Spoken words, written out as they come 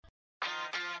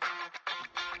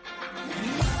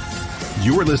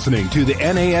You're listening to the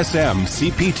NASM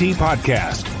CPT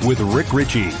Podcast with Rick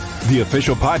Ritchie, the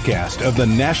official podcast of the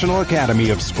National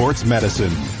Academy of Sports Medicine.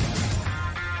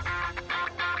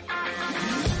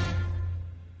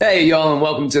 Hey, y'all, and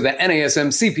welcome to the NASM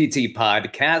CPT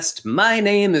Podcast. My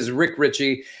name is Rick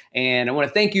Ritchie, and I want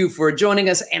to thank you for joining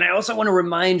us. And I also want to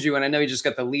remind you, and I know you just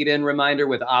got the lead-in reminder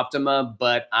with Optima,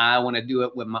 but I want to do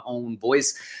it with my own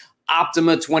voice.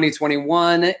 Optima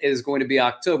 2021 is going to be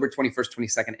October 21st,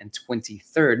 22nd, and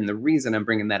 23rd. And the reason I'm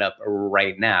bringing that up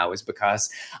right now is because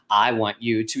I want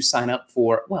you to sign up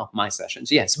for, well, my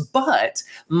sessions, yes. But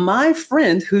my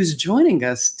friend who's joining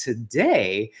us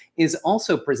today is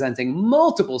also presenting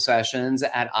multiple sessions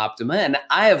at Optima. And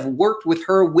I have worked with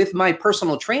her with my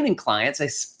personal training clients. I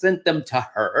sent them to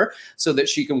her so that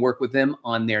she can work with them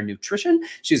on their nutrition.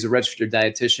 She's a registered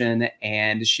dietitian,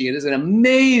 and she is an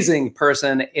amazing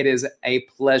person. It is a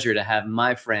pleasure to have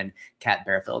my friend Kat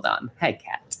Bearfield on. Hey,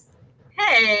 Kat.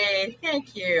 Hey,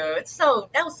 thank you.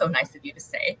 That was so nice of you to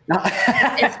say.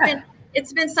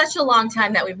 It's been such a long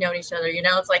time that we've known each other. You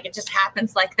know, it's like it just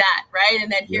happens like that, right? And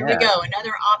then here we go,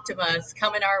 another Optima is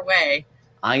coming our way.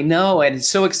 I know, and it's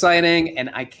so exciting, and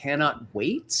I cannot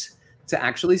wait to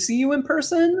actually see you in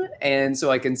person. And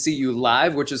so I can see you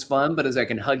live, which is fun, but as I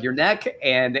can hug your neck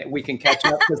and we can catch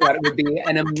up, because that would be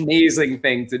an amazing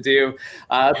thing to do.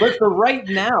 But for right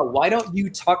now, why don't you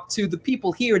talk to the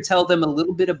people here, tell them a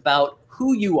little bit about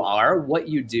who you are, what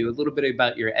you do, a little bit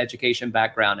about your education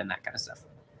background and that kind of stuff.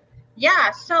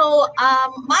 Yeah, so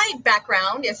my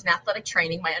background is in athletic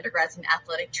training. My undergrad's in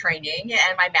athletic training,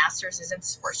 and my master's is in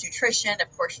sports nutrition.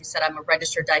 Of course, you said I'm a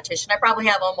registered dietitian. I probably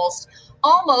have almost,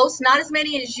 not as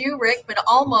many as you, Rick, but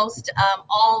almost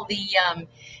all the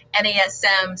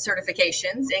NASM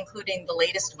certifications, including the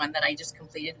latest one that I just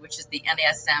completed, which is the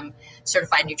NASM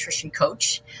Certified Nutrition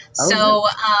Coach.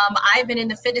 I've been in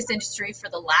the fitness industry for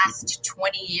the last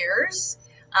 20 years.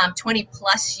 20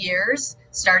 plus years,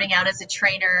 starting out as a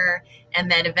trainer and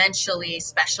then eventually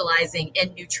specializing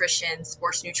in nutrition,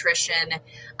 sports nutrition,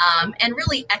 and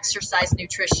really exercise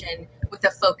nutrition with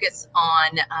a focus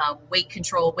on weight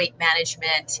control, weight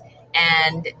management,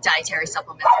 and dietary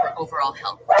supplements for overall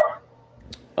health.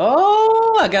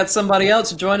 Oh, I got somebody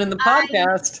else joining the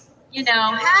podcast.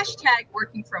 Hashtag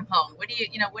working from home. What do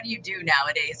you do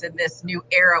nowadays in this new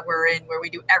era we're in, where we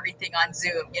do everything on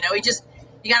Zoom? You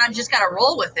just got to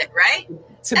roll with it, right?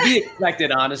 To be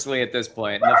expected, honestly, at this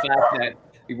point. And the fact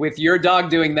that with your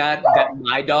dog doing that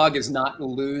my dog is not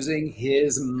losing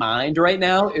his mind right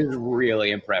now is really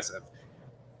impressive.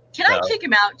 Can I kick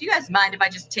him out? Do you guys mind if I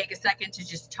just take a second to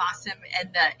just toss him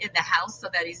in the house so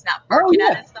that he's not barking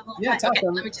at us the whole time? Okay,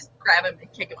 let me just grab him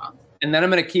and kick him off. And then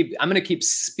I'm gonna keep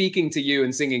speaking to you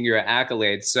and singing your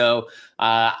accolades. So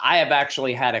I have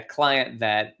actually had a client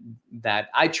that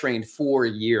I trained 4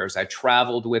 years. I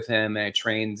traveled with him and I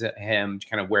trained him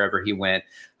kind of wherever he went.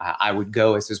 I would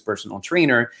go as his personal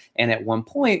trainer. And at one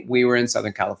point we were in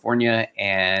Southern California,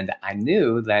 and I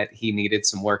knew that he needed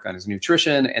some work on his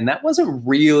nutrition. And that wasn't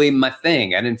really my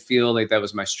thing. I didn't feel like that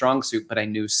was my strong suit, but I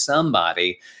knew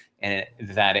somebody and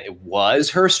that it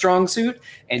was her strong suit,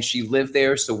 and she lived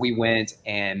there. So we went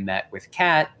and met with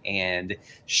Kat, and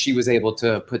she was able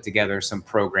to put together some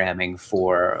programming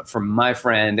for my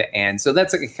friend. And so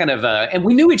that's a kind of and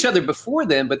we knew each other before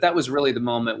then, but that was really the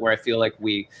moment where I feel like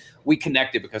we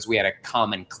connected because we had a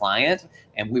common client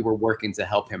and we were working to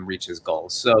help him reach his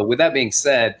goals. So with that being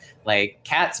said, like,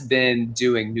 Kat's been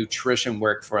doing nutrition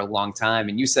work for a long time,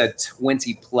 and you said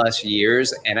 20 plus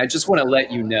years. And I just want to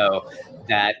let you know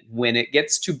that when it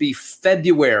gets to be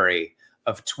February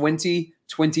of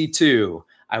 2022,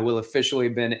 I will officially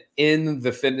have been in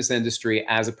the fitness industry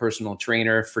as a personal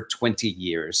trainer for 20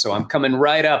 years. So I'm coming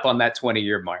right up on that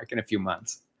 20-year mark in a few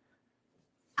months.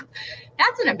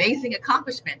 That's an amazing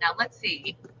accomplishment. Now, let's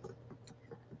see.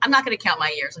 I'm not going to count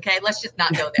my years, okay? Let's just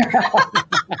not go there.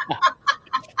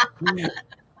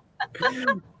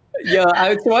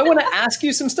 Yeah, so I want to ask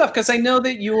you some stuff because I know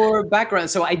that your background.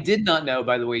 So I did not know,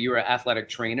 by the way, you were an athletic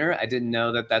trainer. I didn't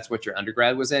know that that's what your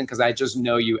undergrad was in, because I just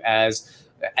know you as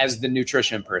the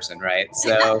nutrition person, right?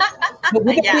 So, but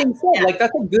with that being said, like,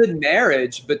 that's a good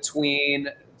marriage between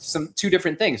two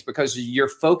different things, because your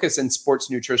focus in sports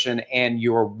nutrition and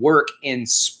your work in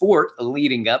sport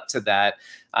leading up to that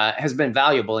has been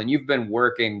valuable. And you've been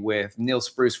working with Neil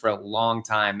Spruce for a long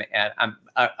time, and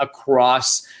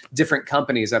across different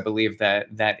companies, I believe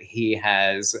that he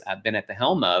has been at the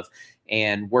helm of,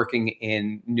 and working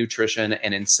in nutrition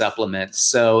and in supplements.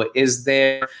 So is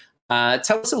there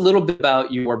Tell us a little bit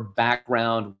about your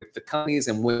background with the companies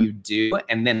and what you do,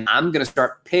 and then I'm going to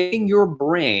start picking your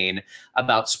brain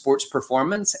about sports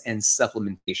performance and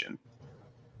supplementation.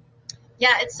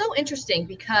 Yeah, it's so interesting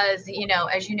because,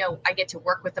 as you know, I get to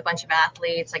work with a bunch of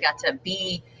athletes. I got to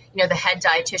be, the head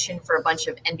dietitian for a bunch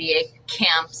of NBA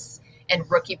camps and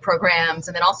rookie programs.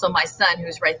 And then also my son,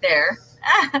 who's right there.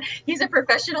 He's a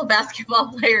professional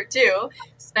basketball player too.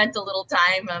 Spent a little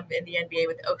time in the NBA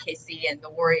with OKC and the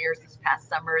Warriors this past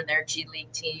summer in their G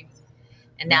League team,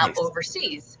 and now Nice.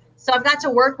 overseas. So I've got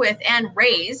to work with and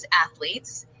raise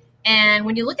athletes. And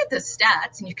when you look at the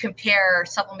stats and you compare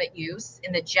supplement use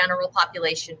in the general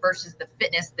population versus the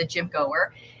fitness, the gym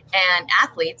goer, and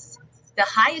athletes, the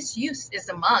highest use is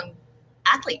among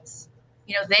athletes.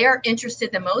 They are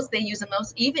interested the most, they use the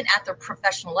most, even at the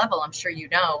professional level, I'm sure you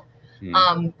know.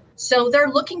 So they're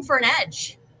looking for an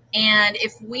edge. And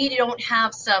if we don't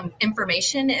have some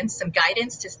information and some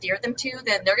guidance to steer them to,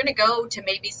 then they're going to go to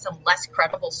maybe some less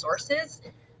credible sources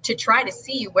to try to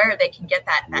see where they can get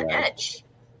that edge.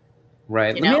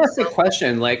 Right. Let me ask you a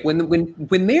question. Like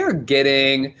when they're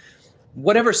getting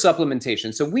whatever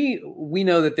supplementation, so we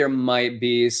know that there might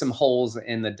be some holes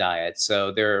in the diet.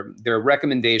 So there are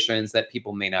recommendations that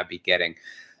people may not be getting.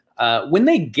 When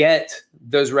they get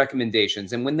those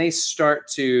recommendations and when they start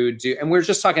to do, and we're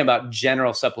just talking about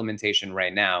general supplementation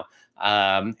right now,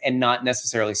 and not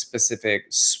necessarily specific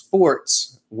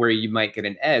sports where you might get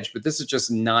an edge, but this is just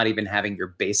not even having your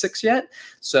basics yet.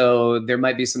 So there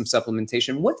might be some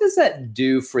supplementation. What does that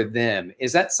do for them?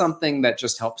 Is that something that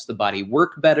just helps the body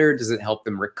work better? Does it help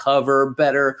them recover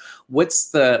better? What's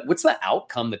the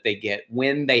outcome that they get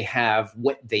when they have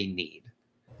what they need?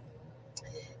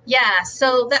 Yeah,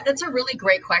 so that's a really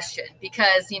great question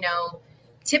because,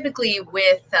 typically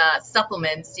with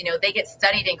supplements, they get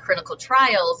studied in clinical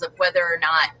trials of whether or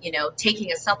not,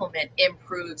 taking a supplement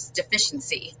improves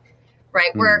deficiency,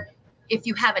 right? Where if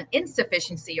you have an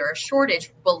insufficiency or a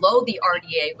shortage below the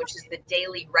RDA, which is the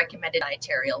daily recommended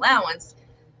dietary allowance,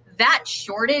 that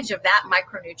shortage of that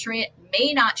micronutrient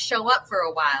may not show up for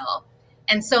a while.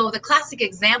 And so the classic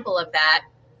example of that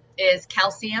is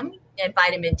calcium and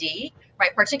vitamin D,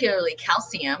 right? Particularly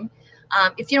calcium.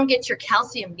 If you don't get your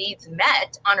calcium needs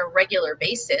met on a regular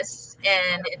basis,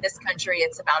 and in this country,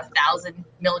 it's about 1,000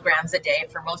 milligrams a day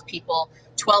for most people,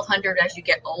 1,200 as you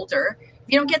get older. If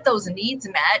you don't get those needs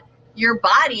met, your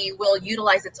body will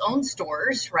utilize its own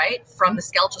stores, right, from the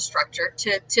skeletal structure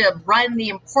to run the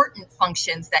important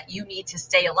functions that you need to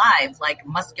stay alive, like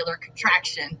muscular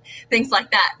contraction, things like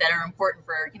that are important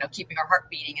for, keeping our heart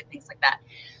beating and things like that.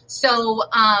 So,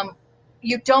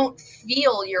 you don't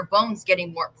feel your bones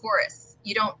getting more porous.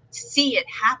 You don't see it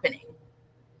happening.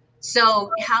 So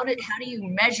how do you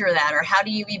measure that, or how do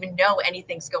you even know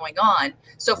anything's going on?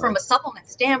 So from a supplement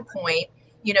standpoint,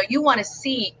 you want to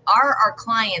see, are our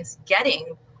clients getting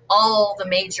all the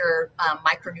major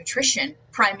micronutrition,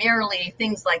 primarily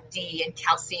things like D and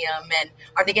calcium, and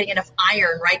are they getting enough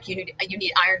iron, right? You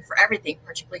need iron for everything,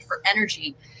 particularly for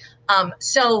energy.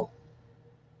 So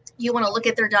you want to look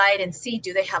at their diet and see,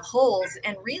 do they have holes?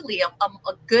 And really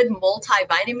a good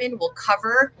multivitamin will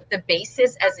cover the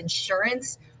basis as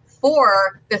insurance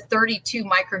for the 32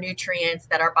 micronutrients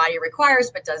that our body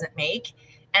requires but doesn't make.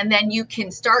 And then you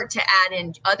can start to add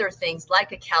in other things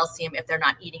like a calcium if they're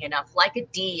not eating enough, like a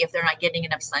D if they're not getting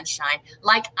enough sunshine,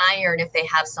 like iron if they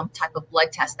have some type of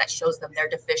blood test that shows them they're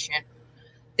deficient,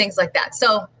 things like that.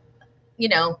 So,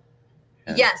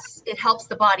 yes, it helps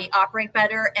the body operate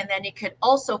better, and then it could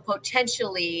also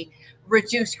potentially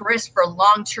reduce risk for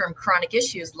long-term chronic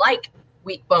issues like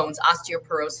weak bones,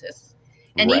 osteoporosis.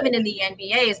 And even in the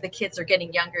NBA, as the kids are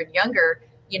getting younger and younger,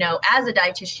 as a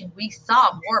dietitian, we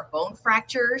saw more bone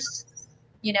fractures,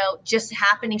 just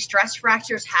happening, stress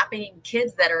fractures happening in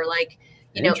kids that are like,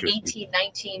 18,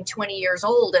 19, 20 years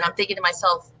old. And I'm thinking to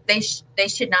myself, they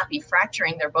should not be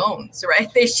fracturing their bones,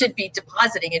 right? They should be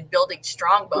depositing and building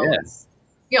strong bones.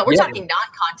 We're talking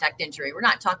non-contact injury. We're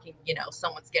not talking,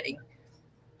 someone's getting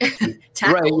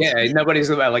tackled. Right. Yeah. Nobody's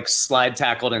about like slide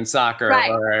tackled in soccer, right,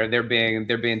 or they're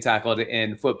being tackled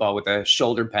in football with a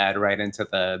shoulder pad right into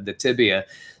the tibia.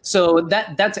 So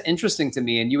that's interesting to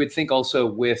me. And you would think also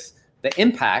with the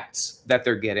impacts that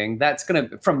they're getting, that's going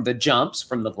to, from the jumps,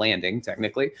 from the landing,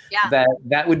 technically,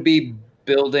 that would be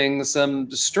building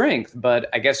some strength. But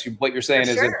I guess what you're saying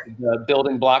is if the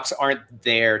building blocks aren't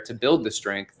there to build the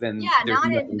strength, then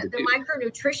not in the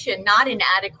micronutrition, not in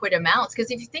adequate amounts. Because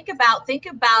if you think about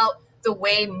the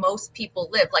way most people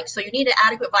live, like, so you need an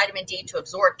adequate vitamin D to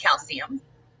absorb calcium,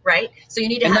 right? So you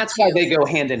need to, and that's why they go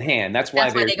hand in hand. That's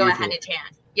why they go hand in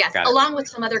hand. Yes, along with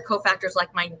some other cofactors like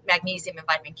magnesium and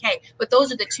vitamin K, but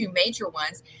those are the two major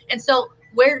ones. And so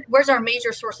where's our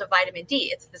major source of vitamin D?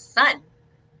 It's the sun.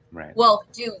 Right. Well,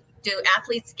 do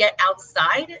athletes get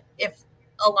outside? If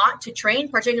a lot to train,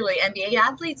 particularly NBA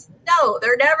athletes? No,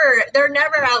 they're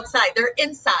never outside. They're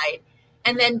inside.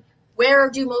 And then where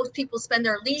do most people spend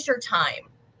their leisure time?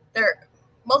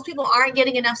 Most people aren't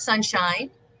getting enough sunshine,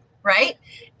 right?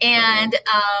 And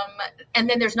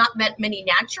then there's not many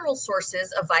natural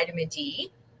sources of vitamin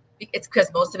D. It's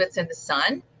because most of it's in the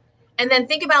sun. And then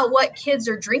think about what kids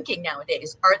are drinking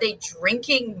nowadays. Are they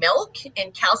drinking milk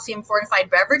and calcium fortified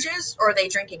beverages, or are they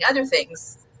drinking other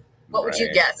things? What would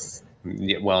you guess?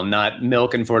 Yeah, well, not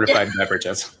milk and fortified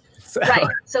beverages. So. Right.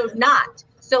 So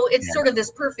it's sort of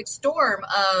this perfect storm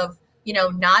of,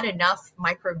 not enough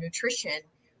micronutrition,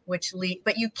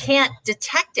 but you can't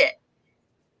detect it.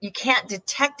 You can't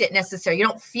detect it necessarily. You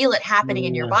don't feel it happening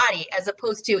in your body, as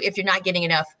opposed to if you're not getting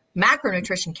enough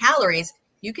macronutrition calories,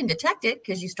 you can detect it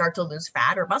because you start to lose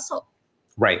fat or muscle.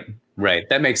 Right.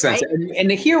 That makes sense. Right?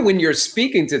 And here, when you're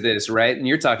speaking to this, right, and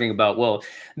you're talking about, well,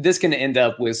 this can end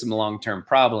up with some long-term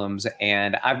problems.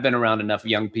 And I've been around enough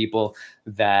young people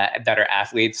that are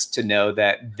athletes to know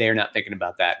that they're not thinking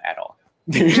about that at all.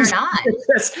 They're not.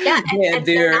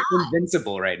 They're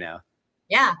invincible right now.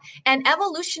 Yeah. And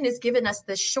evolution has given us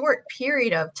this short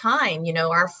period of time,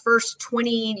 our first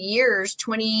 20 years,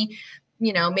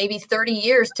 maybe 30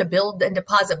 years to build and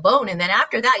deposit bone. And then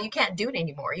after that, you can't do it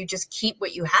anymore. You just keep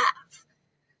what you have.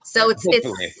 So and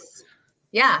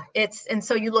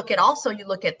so you look at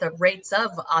the rates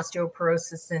of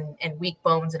osteoporosis and weak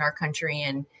bones in our country,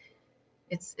 and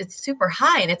it's super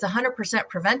high, and it's 100%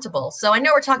 preventable. So I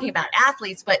know we're talking about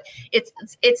athletes, but it's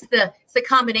the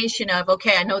combination of,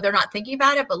 okay, I know they're not thinking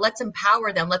about it, but let's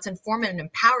empower them. Let's inform and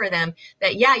empower them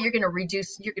that, you're going to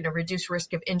reduce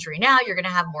risk of injury now. You're going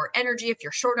to have more energy. If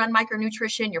you're short on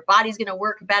micronutrition, your body's going to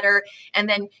work better. And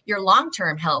then your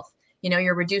long-term health,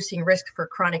 you're reducing risk for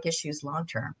chronic issues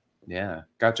long-term. Yeah,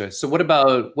 gotcha. So what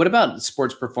about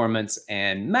sports performance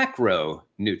and macro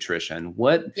nutrition?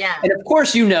 And of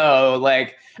course,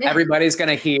 everybody's going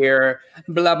to hear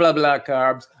blah, blah, blah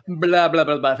carbs, blah, blah,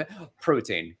 blah, blah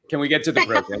protein. Can we get to the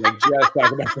protein? Just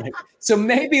talk about that. So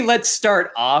maybe let's start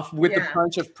off with the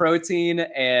punch of protein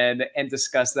and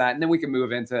discuss that. And then we can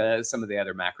move into some of the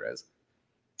other macros.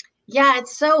 Yeah,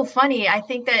 it's so funny. I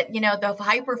think that, the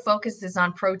hyper focus is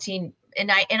on protein. And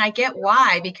I get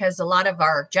why, because a lot of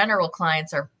our general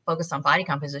clients are focused on body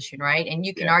composition, right? And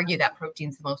you can argue that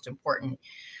protein's the most important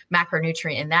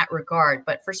macronutrient in that regard.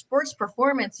 But for sports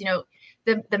performance,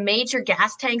 the major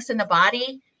gas tanks in the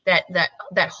body that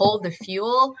hold the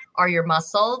fuel are your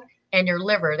muscle and your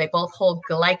liver. They both hold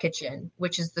glycogen,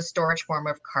 which is the storage form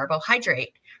of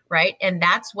carbohydrate, right? And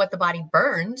that's what the body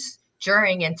burns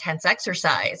during intense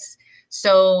exercise.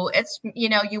 So it's,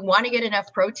 you want to get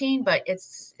enough protein, but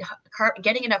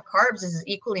getting enough carbs is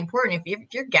equally important.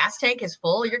 If your gas tank is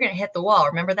full, you're going to hit the wall.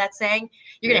 Remember that saying?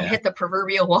 You're going to hit the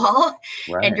proverbial wall,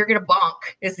 and you're going to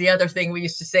bonk is the other thing we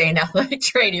used to say in athletic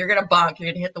training. You're going to bonk, you're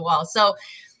going to hit the wall. So,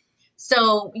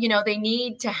 they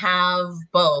need to have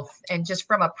both. And just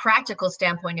from a practical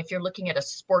standpoint, if you're looking at a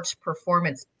sports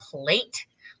performance plate,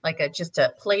 like just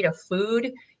a plate of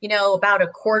food, about a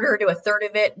quarter to a third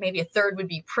of it, maybe a third would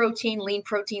be protein, lean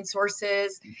protein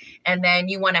sources. And then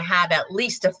you want to have at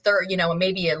least a third,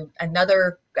 maybe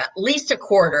another, at least a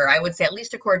quarter, I would say at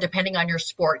least a quarter, depending on your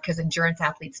sport, because endurance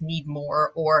athletes need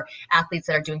more, or athletes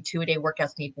that are doing 2-a-day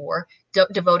workouts need more,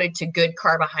 devoted to good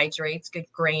carbohydrates, good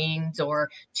grains or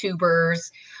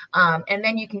tubers. And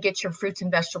then you can get your fruits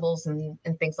and vegetables and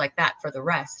things like that for the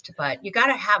rest. But you got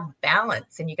to have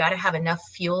balance, and you got to have enough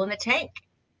fuel in the tank.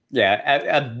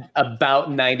 Yeah, about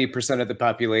 90% of the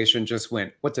population just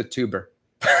went, what's a tuber?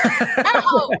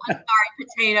 Oh, I'm sorry,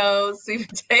 potatoes, sweet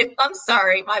potato. I'm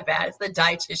sorry, my bad. It's the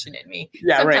dietitian in me.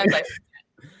 Yeah, sometimes right.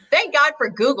 Thank God for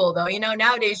Google, though.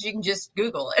 Nowadays you can just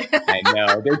Google it. I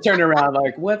know. They turn around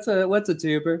like, what's a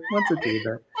tuber? What's a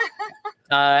tuber?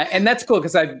 And that's cool,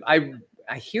 because I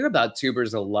hear about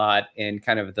tubers a lot in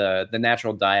kind of the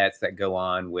natural diets that go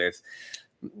on with.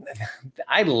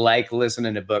 I like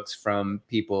listening to books from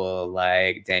people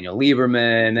like Daniel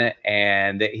Lieberman,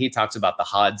 and he talks about the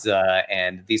Hadza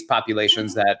and these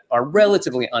populations that are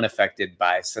relatively unaffected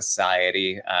by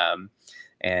society.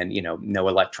 And, no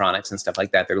electronics and stuff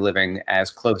like that. They're living as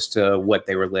close to what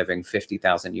they were living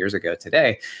 50,000 years ago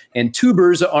today. And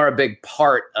tubers are a big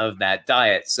part of that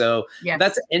diet. So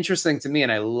That's interesting to me.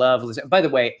 And I love listening. By the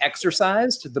way,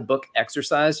 the book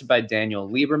Exercised by Daniel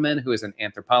Lieberman, who is an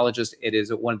anthropologist. It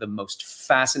is one of the most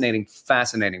fascinating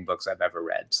books I've ever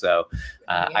read. So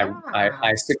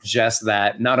I suggest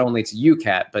that not only to you,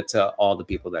 Kat, but to all the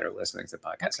people that are listening to the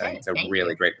podcast. Okay, I think it's a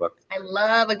really great book. I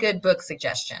love a good book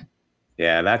suggestion.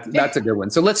 Yeah, that's a good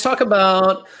one. So let's talk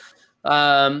about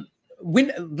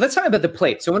let's talk about the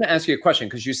plate. So I want to ask you a question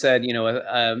because you said,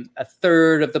 a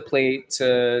third of the plate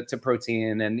to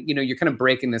protein, and you're kind of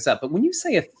breaking this up. But when you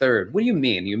say a third, what do you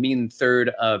mean? You mean third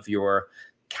of your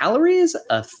calories,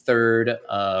 a third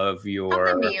of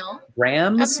your meal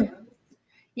grams?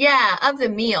 Of the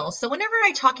meal. So whenever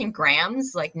I talk in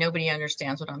grams, like nobody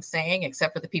understands what I'm saying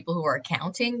except for the people who are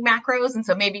counting macros. And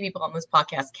so maybe people on this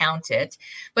podcast count it.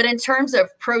 But in terms of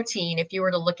protein, if you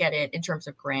were to look at it in terms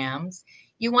of grams,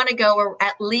 you want to go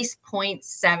at least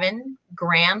 0.7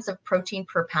 grams of protein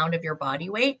per pound of your body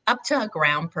weight, up to a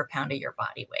gram per pound of your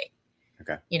body weight.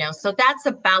 Okay. So that's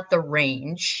about the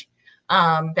range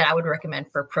that I would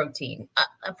recommend for protein.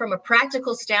 From a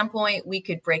practical standpoint, we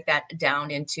could break that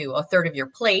down into a third of your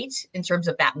plate in terms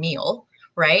of that meal,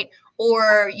 right?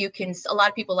 Or a lot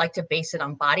of people like to base it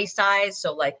on body size.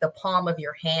 So like the palm of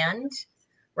your hand,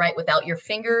 right? Without your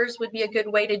fingers would be a good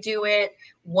way to do it.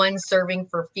 1 serving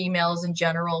for females in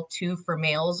general, 2 for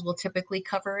males will typically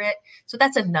cover it. So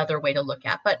that's another way to look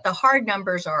at. But the hard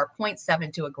numbers are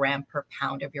 0.7 to a gram per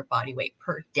pound of your body weight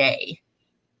per day.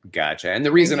 Gotcha. And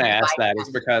the reason I ask that is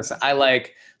because I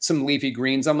like some leafy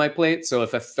greens on my plate. So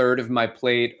if a third of my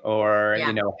plate or,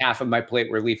 half of my plate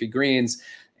were leafy greens,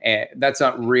 that's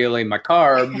not really my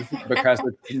carb because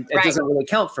it doesn't really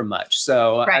count for much.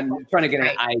 So I'm trying to get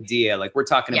an idea. Like we're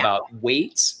talking about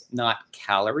weight, not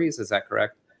calories. Is that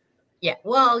correct? Yeah.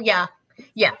 Well, yeah.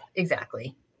 Yeah,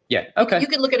 exactly. Yeah. Okay. You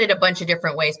could look at it a bunch of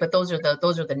different ways, but those are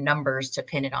the numbers to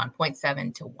pin it on: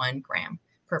 0.7 to 1 gram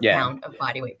per pound of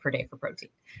body weight per day for protein.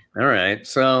 All right.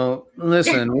 So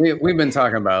listen, we've been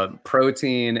talking about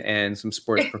protein and some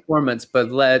sports performance, but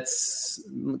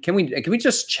can we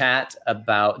just chat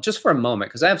about just for a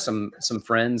moment? Because I have some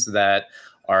friends that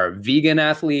are vegan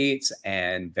athletes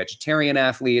and vegetarian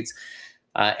athletes.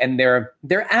 And their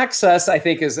access, I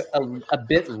think, is a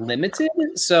bit limited.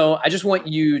 So I just want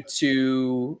you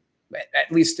to,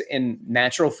 at least in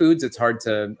natural foods, it's hard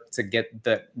to get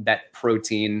that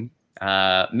protein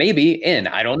maybe in.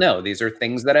 I don't know. These are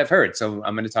things that I've heard. So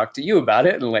I'm going to talk to you about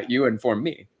it and let you inform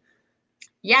me.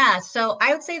 Yeah. So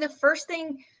I would say the first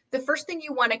thing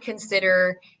you want to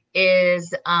consider is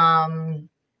the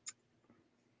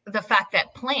fact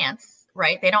that plants,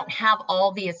 right, they don't have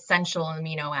all the essential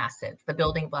amino acids, the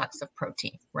building blocks of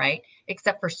protein, right?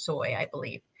 Except for soy, I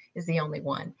believe, is the only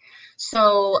one.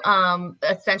 So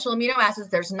essential amino acids,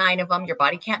 there's 9 of them. Your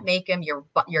body can't make them. Your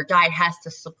diet has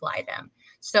to supply them.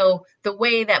 So the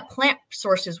way that plant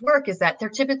sources work is that they're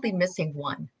typically missing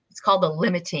one. It's called the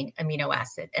limiting amino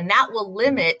acid, and that will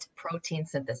limit protein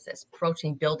synthesis,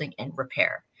 protein building and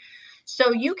repair.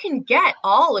 So you can get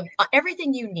all of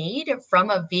everything you need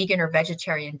from a vegan or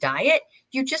vegetarian diet.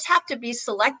 You just have to be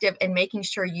selective in making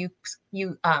sure you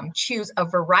choose a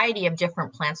variety of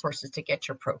different plant sources to get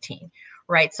your protein,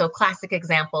 right? So classic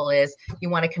example is you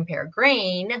want to compare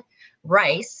grain,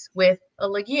 rice with a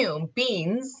legume,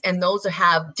 beans, and those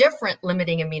have different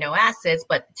limiting amino acids,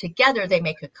 but together they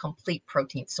make a complete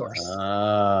protein source.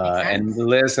 And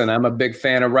listen, I'm a big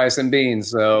fan of rice and beans,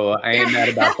 so I ain't mad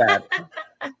about that.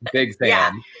 Big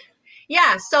fan.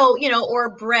 Yeah. So, or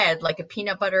bread, like a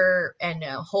peanut butter and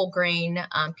a whole grain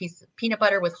piece of peanut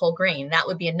butter with whole grain. That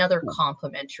would be another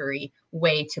complementary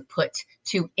way to put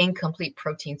 2 incomplete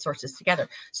protein sources together.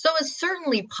 So it's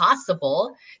certainly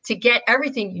possible to get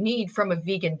everything you need from a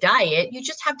vegan diet. You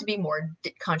just have to be more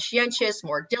conscientious,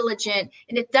 more diligent,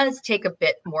 and it does take a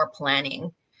bit more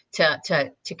planning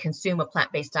to consume a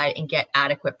plant-based diet and get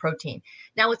adequate protein.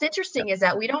 Now, what's interesting is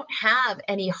that we don't have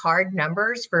any hard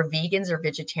numbers for vegans or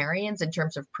vegetarians in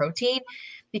terms of protein,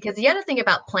 because the other thing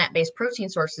about plant-based protein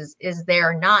sources is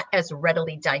they're not as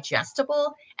readily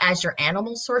digestible as your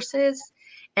animal sources.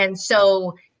 And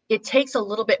so it takes a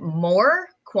little bit more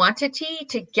quantity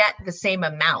to get the same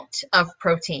amount of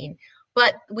protein.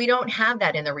 But we don't have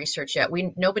that in the research yet.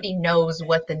 Nobody knows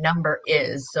what the number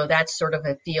is. So that's sort of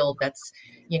a field that's,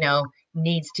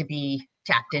 needs to be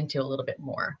tapped into a little bit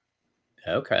more.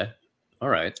 Okay. All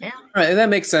right. Yeah. All right. That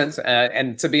makes sense.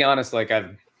 And to be honest, like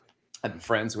I've been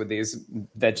friends with these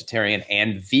vegetarian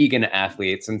and vegan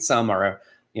athletes, and some are,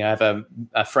 I have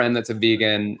a friend that's a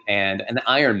vegan and an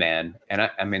Ironman. And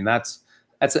I mean, that's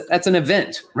an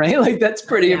event, right? Like that's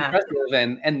pretty impressive.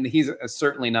 And he's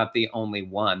certainly not the only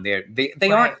one.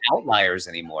 They aren't outliers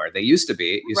anymore. They used to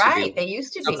be. They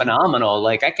used to be phenomenal.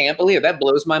 Like I can't believe that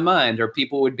blows my mind. Or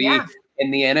people would be in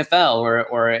the NFL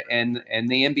or in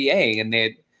the NBA and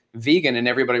they're vegan and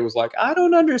everybody was like, I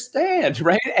don't understand,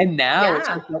 right? And now it's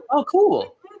like, oh,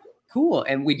 cool.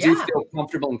 And we do feel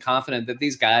comfortable and confident that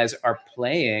these guys are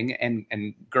playing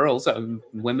and girls,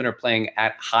 women are playing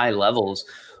at high levels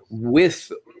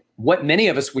with what many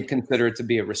of us would consider to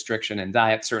be a restriction in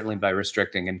diet, certainly by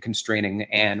restricting and constraining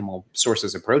animal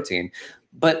sources of protein,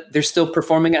 but they're still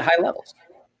performing at high levels.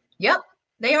 Yep,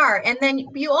 they are. And then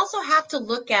you also have to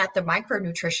look at the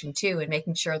micronutrition too, and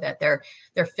making sure that they're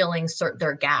filling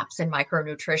their gaps in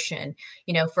micronutrition.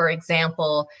 For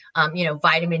example,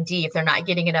 vitamin D, if they're not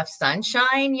getting enough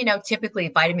sunshine, typically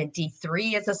vitamin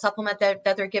D3 is a supplement that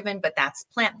they're given, but that's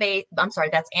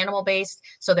that's animal based.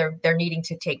 So they're needing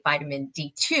to take vitamin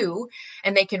D2,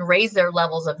 and they can raise their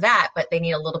levels of that, but they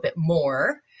need a little bit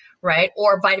more. Right.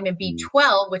 Or vitamin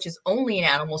B12, which is only in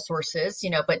animal sources,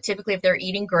 but typically if they're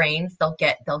eating grains, they'll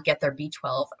get their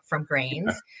B12 from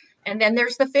grains. And then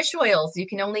there's the fish oils you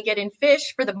can only get in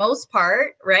fish for the most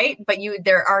part. Right. But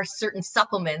there are certain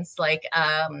supplements like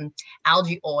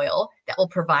algae oil that will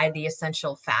provide the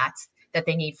essential fats that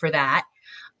they need for that.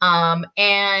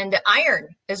 And iron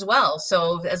as well.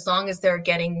 So as long as they're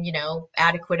getting,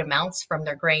 adequate amounts from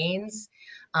their grains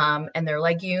and their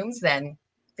legumes, then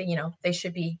they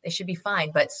should be fine,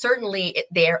 but certainly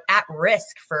they're at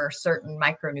risk for certain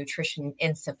micronutrition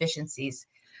insufficiencies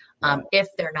if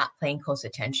they're not paying close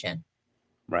attention.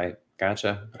 Right.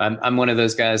 Gotcha. I'm one of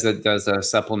those guys that does a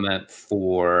supplement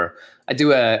I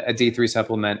do a D3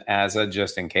 supplement as a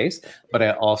just in case, but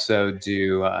I also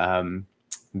do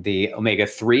the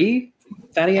omega-3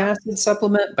 fatty acid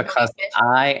supplement because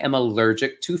I am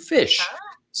allergic to fish.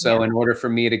 So in order for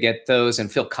me to get those and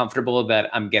feel comfortable that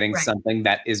I'm getting something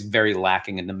that is very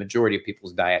lacking in the majority of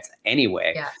people's diets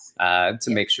anyway, to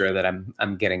make sure that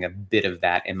I'm getting a bit of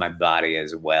that in my body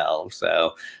as well.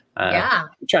 So I'm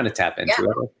trying to tap into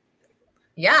it.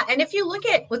 Yeah. And if you look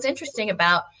at what's interesting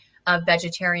about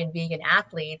vegetarian vegan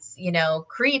athletes,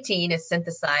 creatine is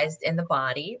synthesized in the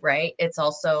body, right? It's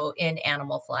also in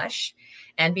animal flesh.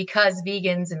 And because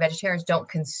vegans and vegetarians don't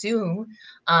consume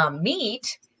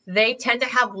meat, they tend to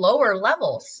have lower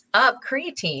levels of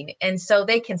creatine. And so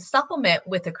they can supplement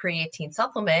with a creatine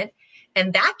supplement,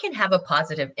 and that can have a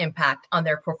positive impact on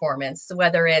their performance,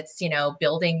 whether it's,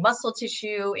 building muscle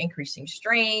tissue, increasing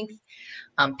strength,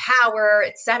 power,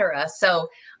 etc. So,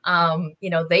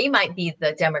 they might be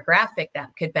the demographic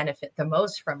that could benefit the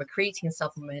most from a creatine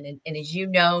supplement. And as you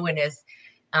know, and as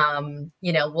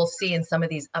we'll see in some of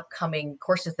these upcoming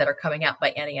courses that are coming out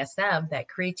by NASM, that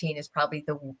creatine is probably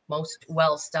the most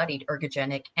well-studied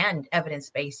ergogenic and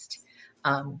evidence-based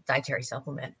dietary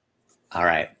supplement. All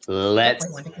right,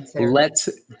 let's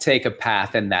take a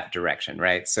path in that direction,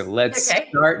 right? So let's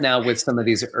start now with some of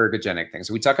these ergogenic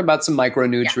things. We talked about some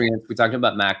micronutrients. We talked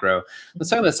about macro. Let's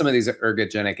talk about some of these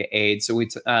ergogenic aids. So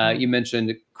you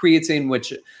mentioned creatine,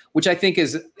 which I think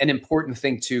is an important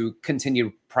thing to continue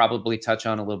to probably touch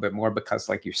on a little bit more, because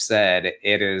like you said,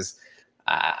 it is,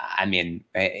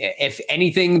 if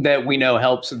anything that we know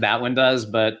helps, that one does,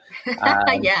 but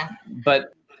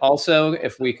but also,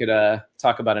 if we could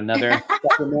talk about another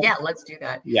supplement. Yeah, let's do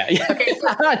that. Yeah. Okay.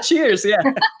 Cheers. Yeah.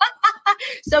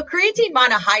 So creatine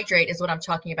monohydrate is what I'm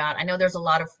talking about. I know there's a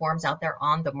lot of forms out there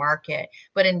on the market,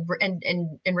 but in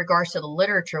regards to the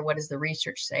literature, what does the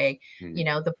research say?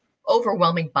 The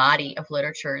overwhelming body of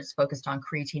literature is focused on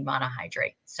creatine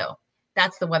monohydrate. So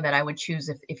that's the one that I would choose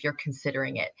if you're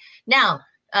considering it. Now,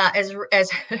 as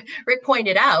Rick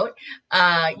pointed out,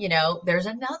 there's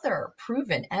another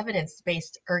proven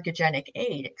evidence-based ergogenic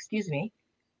aid. Excuse me.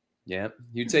 Yep.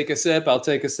 You take a sip, I'll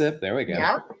take a sip. There we go.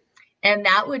 Yep. And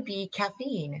that would be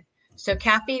caffeine. So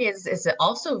caffeine is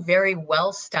also very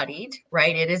well studied,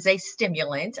 right? It is a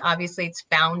stimulant. Obviously, it's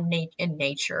found in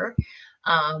nature,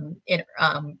 in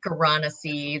guarana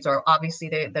seeds, or obviously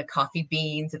the coffee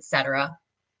beans, etc.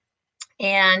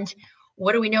 And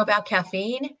what do we know about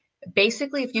caffeine?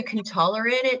 Basically, if you can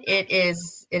tolerate it, it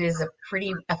is a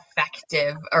pretty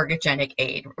effective ergogenic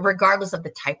aid, regardless of the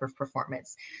type of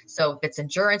performance. So if it's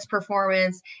endurance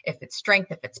performance, if it's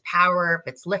strength, if it's power,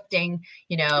 if it's lifting,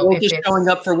 or if just it's showing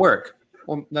up for work.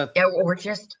 or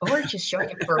just showing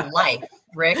up for life,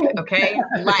 Rick. Okay,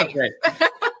 life.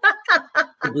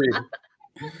 Agreed.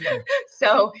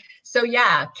 So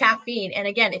yeah, caffeine. And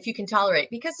again, if you can tolerate it,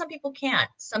 because some people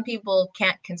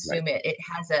can't consume it. It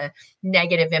has a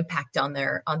negative impact on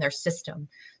their system.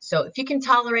 So if you can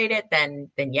tolerate it, then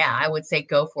yeah, I would say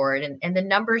go for it. And the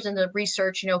numbers in the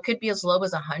research, could be as low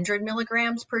as 100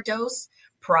 milligrams per dose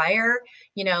prior,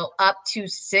 up to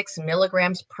 6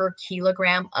 milligrams per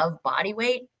kilogram of body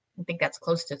weight. I think that's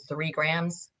close to 3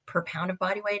 grams per pound of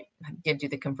body weight. I did do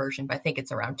the conversion, but I think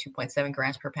it's around 2.7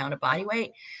 grams per pound of body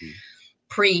weight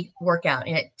pre-workout.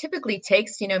 And it typically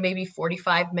takes, maybe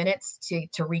 45 minutes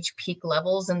to reach peak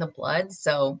levels in the blood.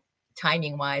 So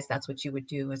timing wise, that's what you would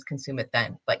do, is consume it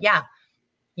then. But yeah,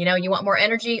 You want more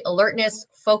energy, alertness,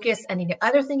 focus. And the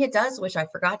other thing it does, which I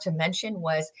forgot to mention,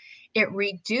 was it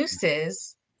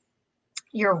reduces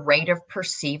your rate of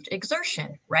perceived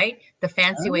exertion, right? The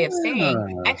fancy way of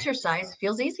saying exercise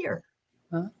feels easier.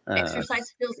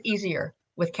 Exercise feels easier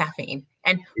with caffeine.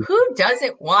 And who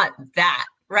doesn't want that,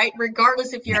 right?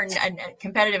 Regardless if you're a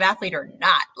competitive athlete or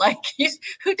not. Like,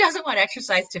 who doesn't want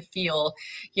exercise to feel,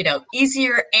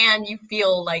 easier, and you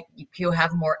feel like you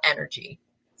have more energy?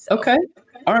 So. Okay.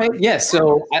 All right. Yeah.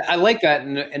 So I like that.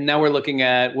 And now we're looking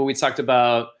at what we talked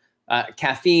about,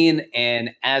 caffeine,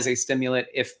 and as a stimulant,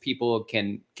 if people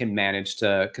can manage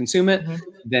to consume it,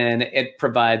 then it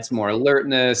provides more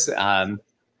alertness,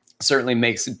 certainly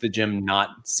makes the gym not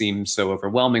seem so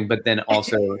overwhelming, but then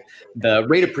also the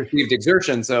rate of perceived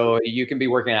exertion. So you can be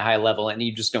working at a high level and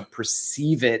you just don't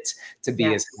perceive it to be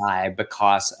as high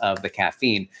because of the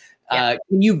caffeine. Can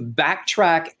you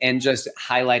backtrack and just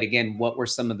highlight again, what were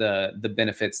some of the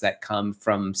benefits that come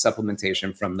from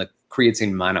supplementation from the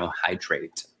creatine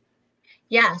monohydrate?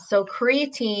 Yeah, so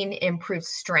creatine improves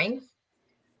strength,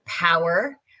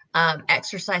 power,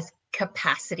 exercise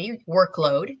capacity,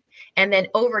 workload, and then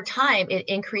over time, it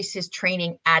increases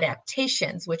training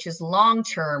adaptations, which is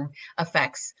long-term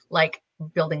effects like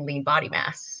building lean body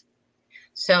mass.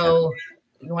 So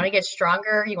you want to get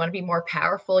stronger, you want to be more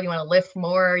powerful, you want to lift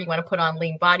more, you want to put on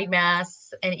lean body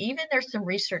mass. And even there's some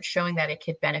research showing that it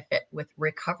could benefit with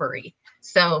recovery.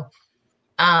 So,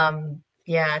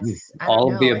 it's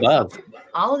all of the above.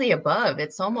 All of the above.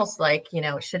 It's almost like,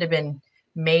 it should have been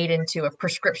made into a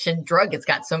prescription drug. It's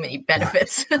got so many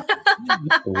benefits.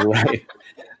 Right.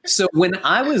 So when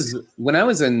I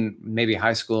was in maybe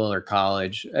high school or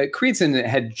college, creatine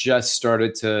had just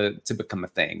started to become a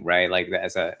thing, right? Like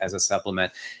as a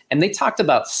supplement, and they talked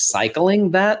about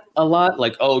cycling that a lot.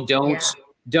 Like,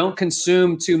 don't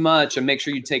consume too much, and make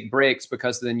sure you take breaks,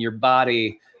 because then your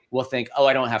body will think,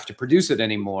 I don't have to produce it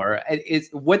anymore.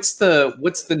 What's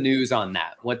the news on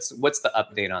that? What's the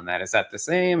update on that? Is that the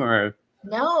same, or?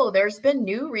 No, there's been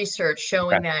new research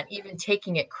showing that even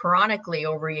taking it chronically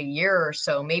over a year or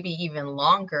so, maybe even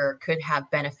longer, could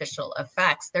have beneficial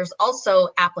effects. There's also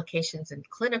applications in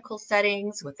clinical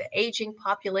settings with the aging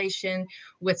population,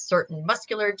 with certain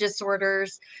muscular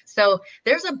disorders. So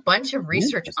there's a bunch of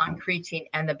research on creatine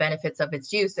and the benefits of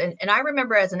its use. And I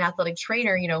remember as an athletic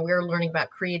trainer, we were learning about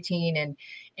creatine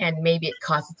and maybe it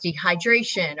causes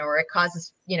dehydration, or it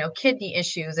causes, kidney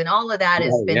issues, and all of that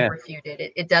has been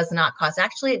refuted. It does not cause.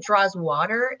 Actually, it draws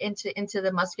water into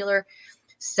the muscular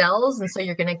cells, and so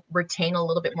you're going to retain a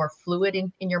little bit more fluid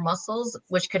in your muscles,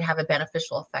 which could have a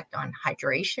beneficial effect on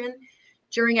hydration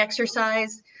during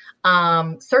exercise.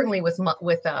 Certainly with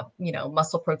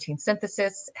muscle protein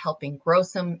synthesis, helping grow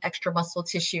some extra muscle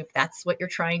tissue, if that's what you're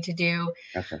trying to do.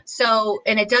 Okay. So,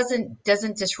 and it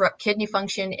doesn't disrupt kidney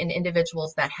function in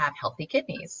individuals that have healthy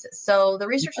kidneys. So the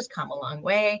research has come a long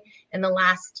way in the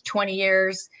last 20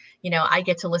 years. I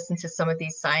get to listen to some of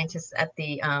these scientists at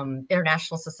the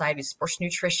International Society of Sports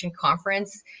Nutrition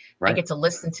Conference. Right. I get to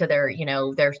listen to their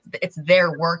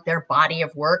work, their body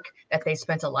of work that they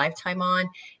spent a lifetime on.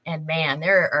 And man,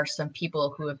 there are some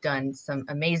people who have done some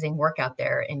amazing work out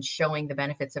there in showing the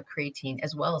benefits of creatine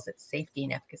as well as its safety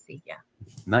and efficacy. Yeah.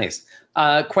 Nice.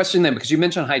 Question then, because you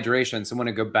mentioned hydration, so I want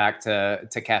to go back to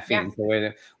caffeine. Yeah.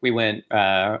 So we went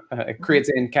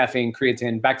creatine, caffeine,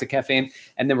 creatine, back to caffeine,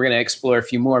 and then we're going to explore a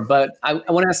few more. But I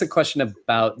want to ask a question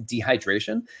about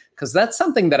dehydration, because that's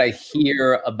something that I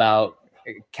hear about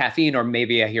caffeine, or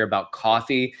maybe I hear about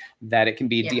coffee, that it can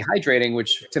be dehydrating,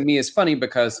 which to me is funny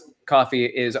because coffee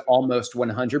is almost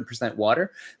 100%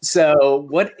 water. So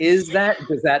what is that?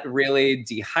 Does that really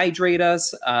dehydrate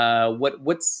us?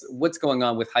 What's going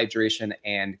on with hydration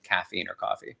and caffeine or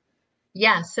coffee?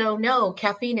 Yeah. So no,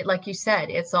 caffeine, like you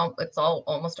said, it's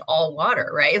almost all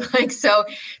water, right? So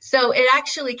it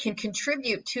actually can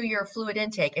contribute to your fluid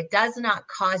intake. It does not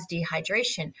cause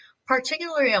dehydration,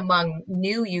 particularly among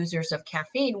new users of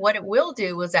caffeine. What it will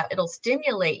do is that it'll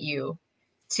stimulate you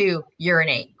to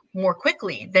urinate more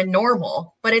quickly than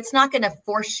normal, but it's not going to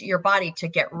force your body to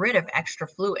get rid of extra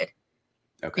fluid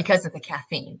because of the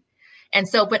caffeine. And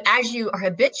so, but as you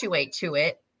habituate to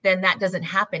it, then that doesn't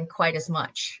happen quite as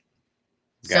much.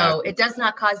 So it does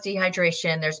not cause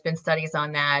dehydration. There's been studies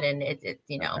on that, and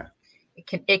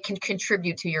it can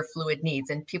contribute to your fluid needs.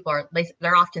 And people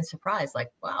they're often surprised,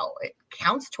 like, wow, it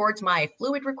counts towards my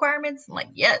fluid requirements. I'm like,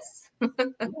 yes.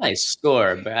 Nice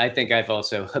score. But I think I've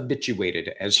also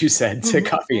habituated, as you said, to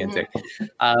coffee intake.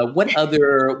 What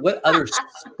other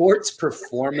sports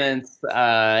performance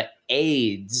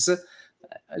aids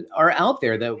are out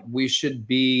there that we should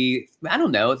be, I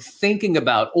don't know, thinking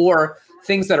about, or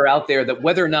things that are out there that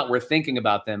whether or not we're thinking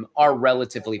about them are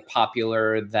relatively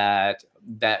popular that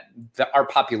our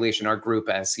population, our group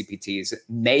as CPTs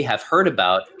may have heard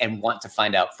about and want to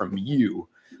find out from you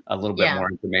a little bit more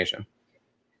information?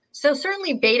 So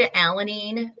certainly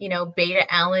beta-alanine,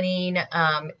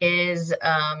 is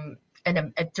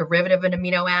a derivative of an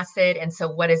amino acid. And so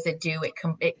what does it do?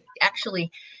 It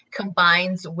actually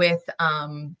combines with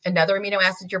another amino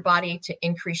acid in your body to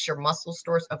increase your muscle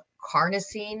stores of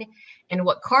carnosine. And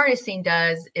what carnosine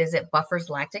does is it buffers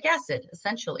lactic acid,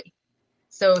 essentially.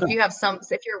 So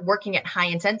if you're working at high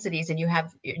intensities and you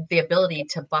have the ability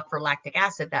to buffer lactic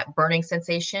acid, that burning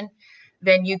sensation,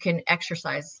 then you can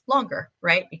exercise longer,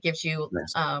 right? It gives you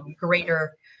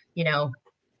greater,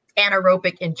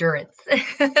 anaerobic endurance,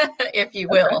 if you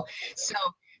will. Okay.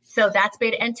 So that's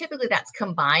beta, and typically that's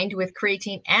combined with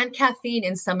creatine and caffeine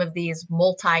in some of these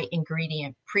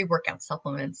multi-ingredient pre-workout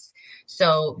supplements.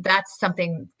 So that's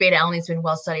something beta-alanine has been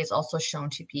well studied. It's also shown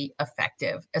to be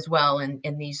effective as well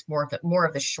in these more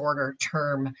of the shorter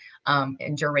term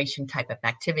and duration type of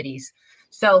activities.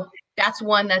 So that's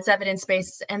one that's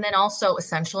evidence-based. And then also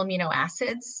essential amino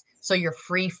acids. So your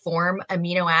free form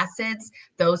amino acids,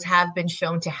 those have been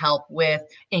shown to help with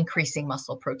increasing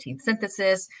muscle protein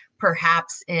synthesis,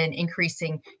 perhaps in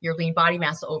increasing your lean body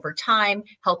mass over time,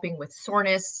 helping with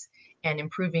soreness and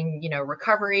improving,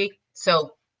 recovery.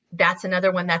 So that's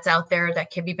another one that's out there that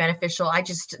can be beneficial. I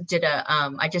just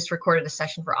recorded a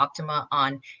session for Optima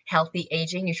on healthy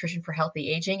aging, nutrition for healthy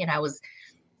aging. And I was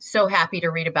so happy to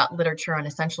read about literature on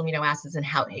essential amino acids and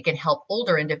how it can help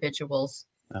older individuals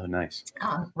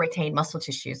retain muscle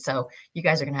tissue. So you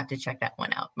guys are going to have to check that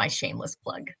one out. My shameless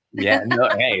plug. Yeah, no,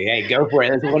 hey, go for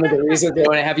it. It's one of the reasons I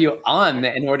want to have you on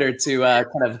in order to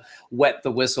kind of wet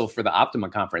the whistle for the Optima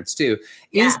conference too.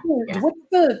 What's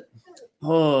the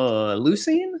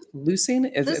leucine?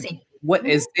 Leucine? What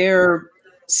is there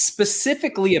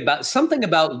specifically about something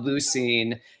about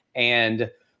leucine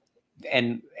and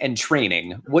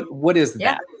training? What is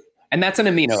that? And that's an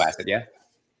amino acid, yeah?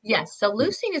 Yes. So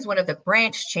leucine is one of the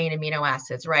branch chain amino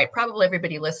acids, right? Probably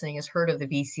everybody listening has heard of the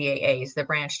BCAAs, the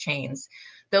branch chains.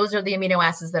 Those are the amino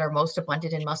acids that are most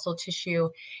abundant in muscle tissue.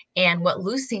 And what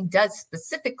leucine does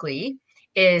specifically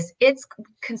is it's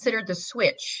considered the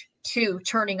switch to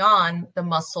turning on the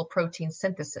muscle protein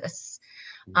synthesis.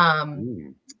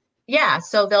 Yeah,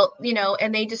 so they'll,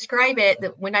 and they describe it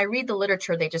that when I read the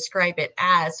literature, they describe it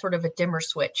as sort of a dimmer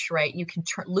switch, right? You can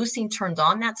leucine turns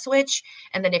on that switch.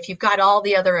 And then if you've got all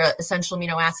the other essential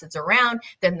amino acids around,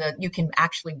 then you can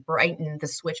actually brighten the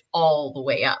switch all the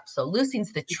way up. So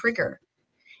leucine's the trigger.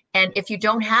 And if you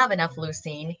don't have enough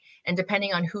leucine, and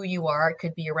depending on who you are, it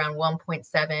could be around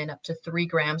 1.7 up to 3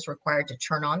 grams required to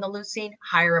turn on the leucine,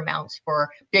 higher amounts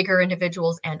for bigger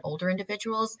individuals and older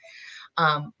individuals.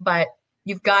 But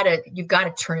you've got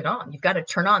to turn it on. You've got to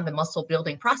turn on the muscle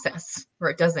building process or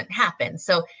it doesn't happen.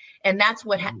 So, and that's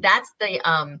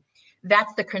the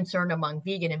concern among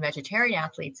vegan and vegetarian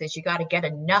athletes is you got to get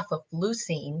enough of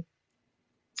leucine,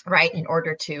 right, in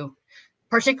order to,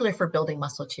 particularly for building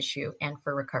muscle tissue and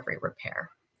for recovery repair.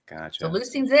 Gotcha. So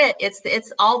leucine's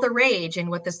it's all the rage.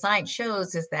 And what the science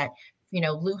shows is that,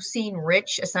 leucine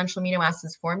rich essential amino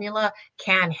acids formula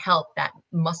can help that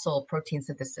muscle protein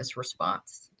synthesis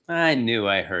response. I knew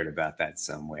I heard about that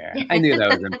somewhere. I knew that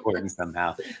was important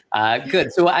somehow.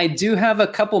 Good. So I do have a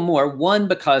couple more. One,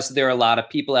 because there are a lot of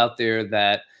people out there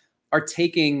that are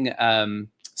taking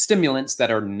stimulants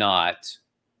that are not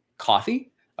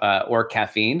coffee or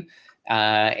caffeine.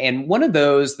 And one of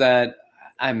those that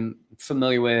I'm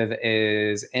familiar with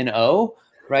is NO,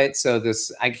 right? So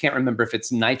I can't remember if it's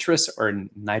nitrous or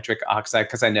nitric oxide,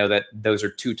 because I know that those are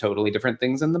two totally different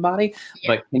things in the body.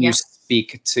 Yeah, but can you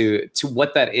speak to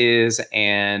what that is?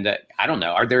 And I don't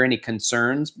know, are there any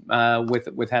concerns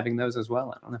with having those as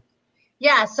well? I don't know.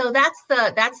 Yeah, so that's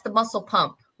the muscle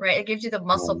pump, right? It gives you the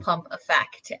muscle pump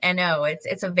effect. NO,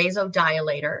 it's a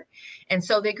vasodilator. And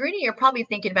so the ingredient you're probably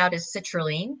thinking about is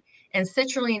citrulline. And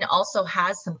citrulline also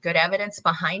has some good evidence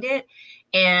behind it.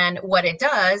 And what it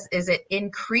does is it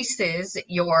increases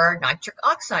your nitric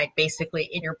oxide basically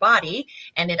in your body,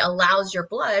 and it allows your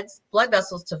blood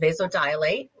vessels to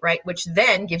vasodilate, right? Which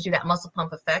then gives you that muscle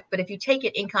pump effect. But if you take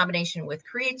it in combination with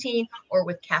creatine or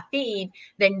with caffeine,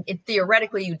 then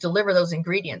theoretically you deliver those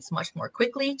ingredients much more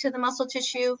quickly to the muscle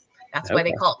tissue. That's why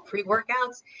they call it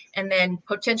pre-workouts, and then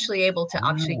potentially able to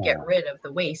actually get rid of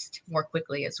the waste more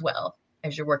quickly as well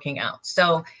as you're working out.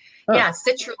 So yeah,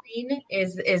 citrulline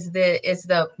is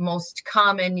the most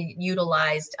common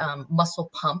utilized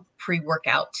muscle pump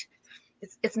pre-workout.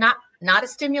 It's not not a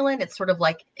stimulant. It's sort of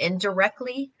like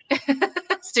indirectly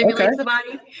stimulates the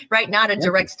body, right? Not a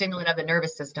direct stimulant of the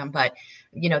nervous system, but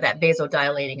that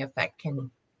vasodilating effect can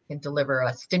deliver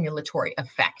a stimulatory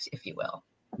effect, if you will.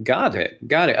 Got it.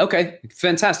 Okay,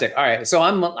 fantastic. All right, so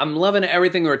I'm loving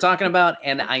everything we're talking about,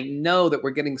 and I know that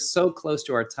we're getting so close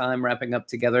to our time wrapping up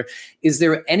together. Is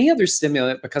there any other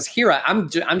stimulant? Because here I'm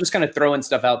just kind of throwing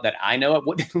stuff out that I know.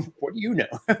 What do you know?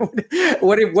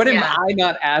 what am I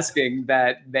not asking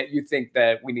that you think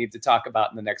that we need to talk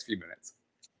about in the next few minutes?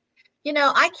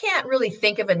 I can't really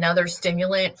think of another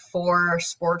stimulant for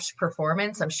sports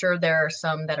performance. I'm sure there are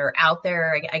some that are out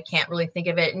there. I can't really think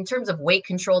of it. In terms of weight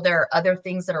control, there are other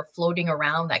things that are floating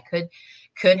around that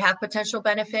could have potential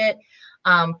benefit.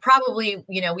 Probably,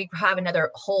 we have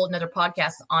another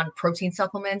podcast on protein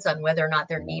supplements, on whether or not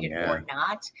they're needed or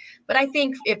not. But I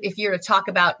think if you're to talk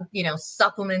about,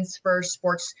 supplements for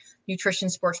sports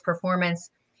nutrition, sports performance,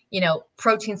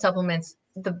 protein supplements,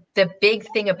 the big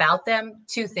thing about them,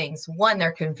 two things. One,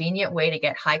 they're a convenient way to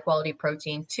get high quality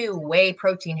protein. Two, whey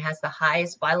protein has the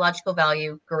highest biological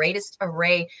value, greatest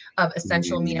array of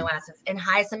essential amino acids, and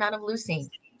highest amount of leucine.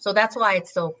 So that's why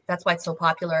it's so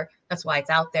popular. That's why it's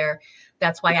out there.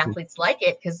 That's why athletes like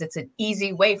it, because it's an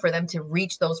easy way for them to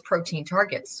reach those protein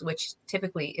targets, which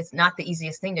typically is not the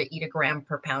easiest thing to eat a gram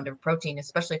per pound of protein,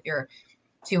 especially if you're a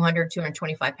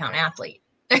 225 pound athlete.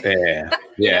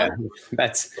 Yeah.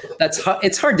 That's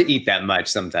it's hard to eat that much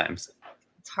sometimes.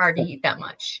 It's hard to eat that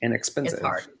much. And expensive. It's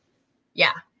hard.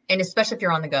 Yeah. And especially if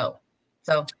you're on the go.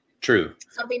 So true.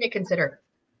 Something to consider.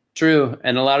 True.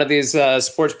 And a lot of these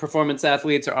sports performance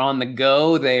athletes are on the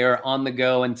go. They are on the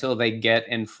go until they get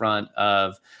in front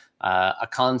of a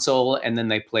console, and then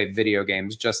they play video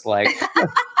games, just like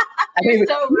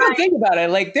think about it.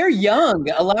 Like, they're young.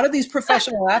 A lot of these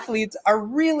professional athletes are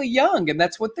really young, and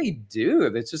that's what they do.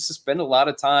 They just spend a lot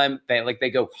of time. They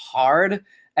go hard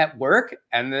at work,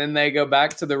 and then they go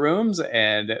back to the rooms,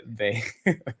 and they.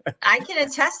 I can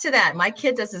attest to that. My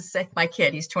kid does this. My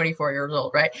kid, he's 24 years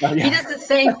old, right? Oh, yeah. He does the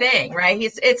same thing, right?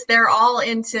 They're all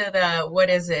into the, what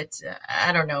is it?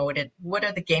 I don't know what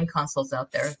are the game consoles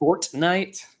out there?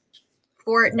 Fortnite.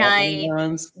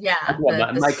 Yeah,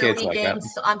 the my Sony kids like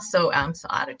games. that. I'm so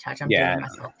out of touch. I'm doing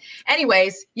myself.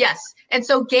 Anyways, yes, and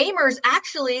so gamers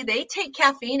actually, they take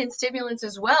caffeine and stimulants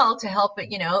as well to help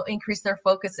it, increase their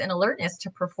focus and alertness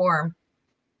to perform.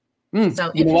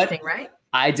 So interesting, right?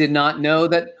 I did not know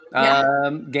that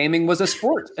gaming was a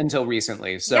sport until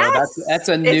recently. So that's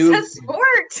a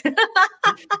sport.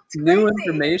 New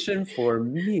information for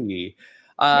me.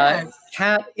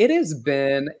 Kat, it has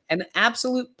been an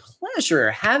absolute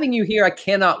pleasure having you here. I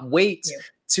cannot wait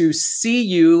to see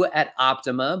you at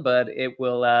Optima, but it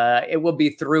will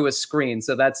be through a screen.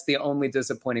 So that's the only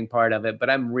disappointing part of it. But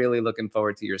I'm really looking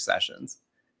forward to your sessions.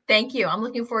 Thank you. I'm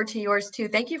looking forward to yours too.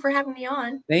 Thank you for having me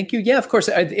on. Thank you. Yeah, of course.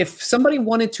 If somebody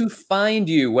wanted to find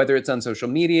you, whether it's on social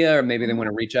media or maybe they want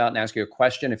to reach out and ask you a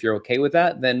question, if you're okay with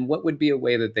that, then what would be a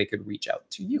way that they could reach out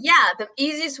to you? Yeah, the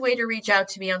easiest way to reach out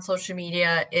to me on social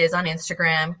media is on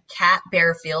Instagram, Kat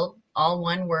Barefield, all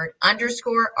one word,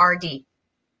 _RD.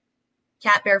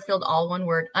 Kat Barefield, all one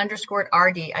word,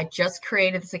 _RD. I just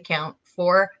created this account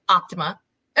for Optima.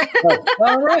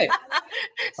 All right.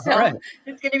 So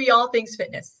it's going to be all things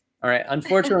fitness. All right.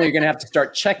 Unfortunately, you're going to have to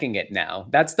start checking it now.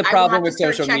 That's the problem with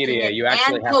social media. You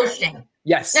actually have posting.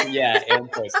 Yes. Yeah.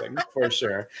 And posting for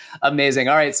sure. Amazing.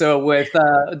 All right. So with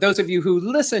those of you who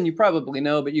listen, you probably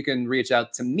know, but you can reach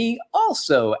out to me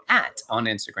also on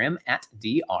Instagram at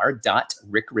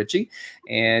dr.rickritchie.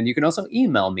 And you can also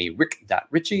email me,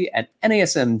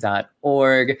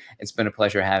 rick.ritchie@nasm.org. It's been a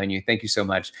pleasure having you. Thank you so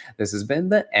much. This has been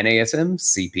the NASM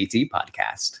CPT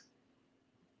podcast.